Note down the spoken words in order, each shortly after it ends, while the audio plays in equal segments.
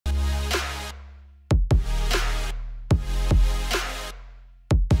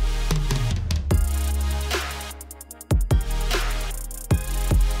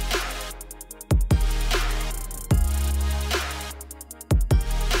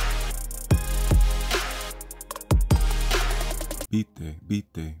Bite.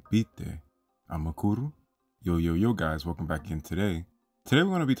 I'm Makuru. Yo guys, welcome back in today. Today we're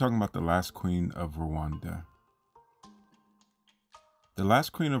going to be talking about the last queen of Rwanda. The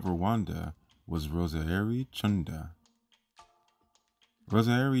last queen of Rwanda was Rosalie Chunda.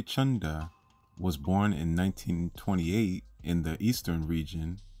 Rosalie Chunda was born in 1928 in the eastern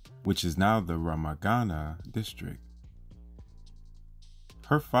region, which is now the Ramagana district.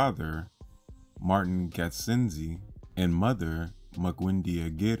 Her father, Martin Gatsinzi, and mother,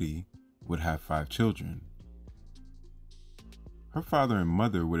 Magwindiagiri, would have 5 children. Her father and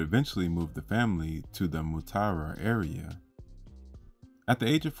mother would eventually move the family to the Mutara area. At the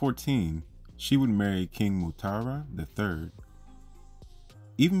age of 14, she would marry King Mutara III.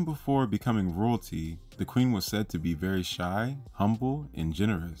 Even before becoming royalty, the queen was said to be very shy, humble, and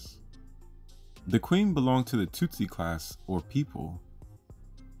generous. The queen belonged to the Tutsi class, or people.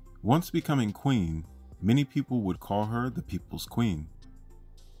 Once becoming queen, many people would call her the people's queen.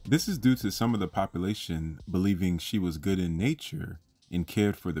 This is due to some of the population believing she was good in nature and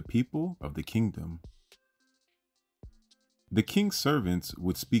cared for the people of the kingdom. The king's servants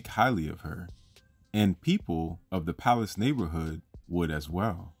would speak highly of her, and people of the palace neighborhood would as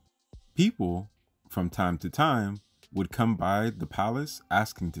well. People, from time to time, would come by the palace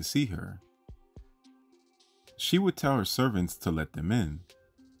asking to see her. She would tell her servants to let them in.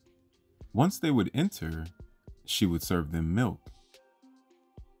 Once they would enter, she would serve them milk.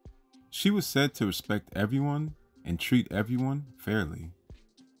 She was said to respect everyone and treat everyone fairly.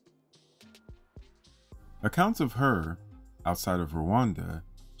 Accounts of her, outside of Rwanda,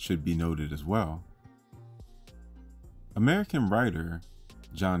 should be noted as well. American writer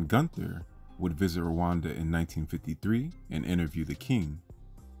John Gunther would visit Rwanda in 1953 and interview the king.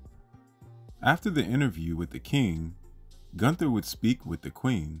 After the interview with the king, Gunther would speak with the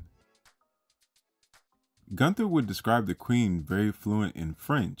queen. Gunther would describe the queen very fluent in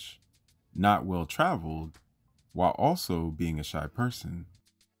French, not well traveled, while also being a shy person.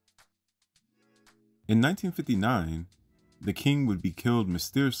 In 1959, the king would be killed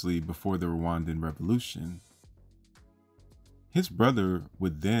mysteriously before the Rwandan Revolution. His brother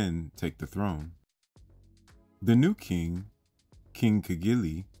would then take the throne. The new king, King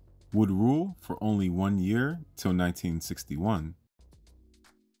Kigeli, would rule for only 1 year till 1961.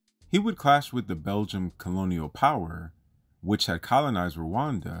 He would clash with the Belgian colonial power, which had colonized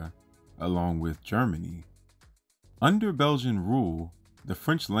Rwanda, along with Germany. Under Belgian rule, the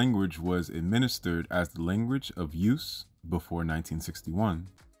French language was administered as the language of use before 1961.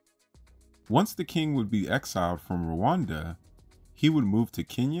 Once the king would be exiled from Rwanda, he would move to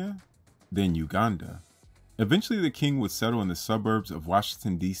Kenya, then Uganda. Eventually, the king would settle in the suburbs of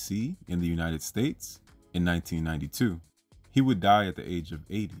Washington, D.C. in the United States in 1992. He would die at the age of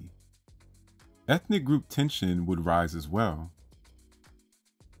 80. Ethnic group tension would rise as well.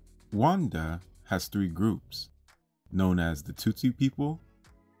 Rwanda has 3 groups, known as the Tutsi people,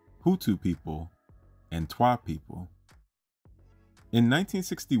 Hutu people, and Twa people. In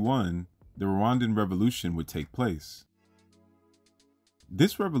 1961, the Rwandan Revolution would take place.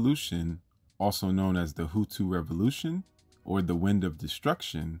 This revolution, also known as the Hutu Revolution or the Wind of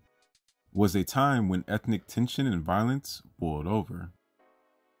Destruction, was a time when ethnic tension and violence boiled over.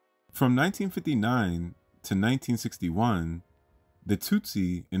 From 1959 to 1961, the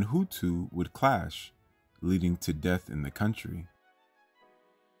Tutsi and Hutu would clash, leading to death in the country.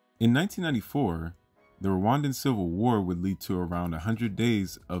 In 1994, the Rwandan Civil War would lead to around 100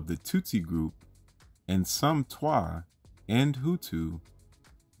 days of the Tutsi group and some Twa and Hutu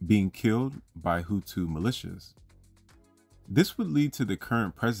being killed by Hutu militias. This would lead to the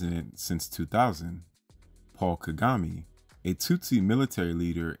current president since 2000, Paul Kagame, a Tutsi military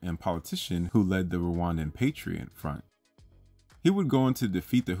leader and politician who led the Rwandan Patriot Front. He would go on to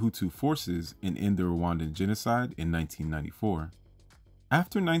defeat the Hutu forces and end the Rwandan genocide in 1994.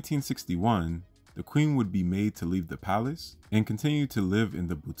 After 1961, the queen would be made to leave the palace and continue to live in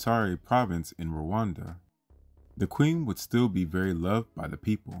the Butare province in Rwanda. The queen would still be very loved by the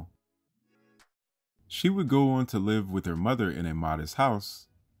people. She would go on to live with her mother in a modest house,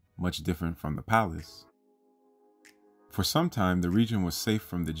 much different from the palace. For some time, the region was safe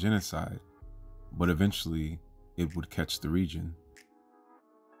from the genocide, but eventually it would catch the region.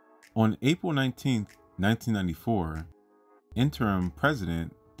 On April 19, 1994, interim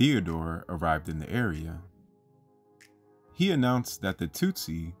President Theodore arrived in the area. He announced that the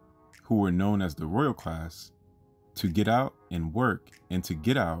Tutsi, who were known as the royal class, to get out and work and to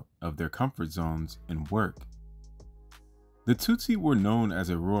get out of their comfort zones and work. The Tutsi were known as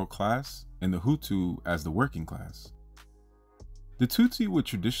a royal class and the Hutu as the working class. The Tutsi would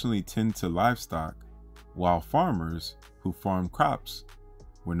traditionally tend to livestock, while farmers who farmed crops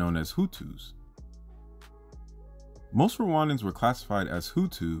were known as Hutus. Most Rwandans were classified as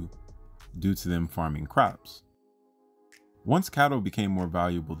Hutu due to them farming crops. Once cattle became more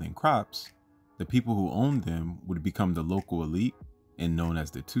valuable than crops, the people who owned them would become the local elite and known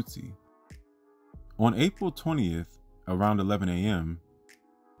as the Tutsi. On April 20th, around 11 a.m.,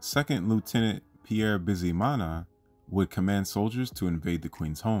 2nd Lieutenant Pierre Bizimana would command soldiers to invade the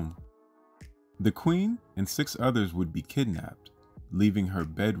Queen's home. The Queen and 6 others would be kidnapped, leaving her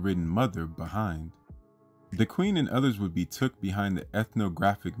bedridden mother behind. The Queen and others would be took behind the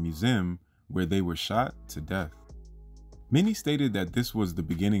ethnographic museum where they were shot to death. Many stated that this was the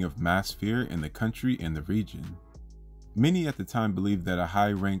beginning of mass fear in the country and the region. Many at the time believed that a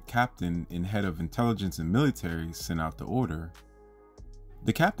high-ranked captain and head of intelligence and military sent out the order.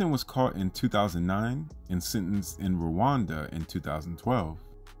 The captain was caught in 2009 and sentenced in Rwanda in 2012.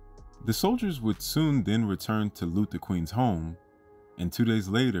 The soldiers would soon then return to loot the Queen's home, and 2 days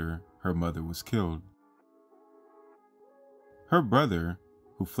later, her mother was killed. Her brother,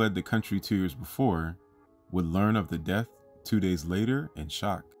 who fled the country 2 years before, would learn of the death 2 days later in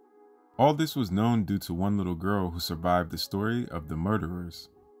shock. All this was known due to one little girl who survived the story of the murderers.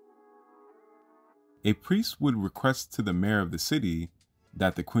 A priest would request to the mayor of the city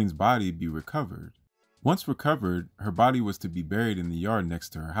that the Queen's body be recovered. Once recovered, her body was to be buried in the yard next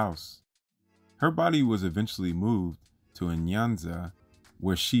to her house. Her body was eventually moved to Nyanza,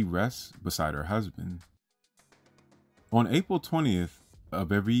 where she rests beside her husband. On April 20th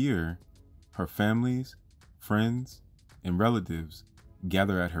of every year, her families, friends, and relatives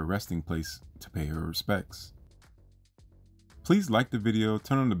gather at her resting place to pay her respects. Please like the video,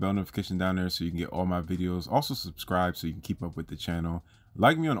 turn on the bell notification down there so you can get all my videos. Also subscribe so you can keep up with the channel.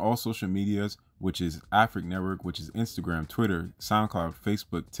 Like me on all social medias, which is Afric Network, which is Instagram, Twitter, SoundCloud,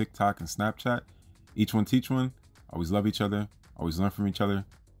 Facebook, TikTok, and Snapchat. Each one teach one. Always love each other. Always learn from each other.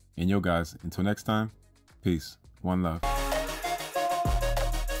 And yo guys, until next time, peace. One love.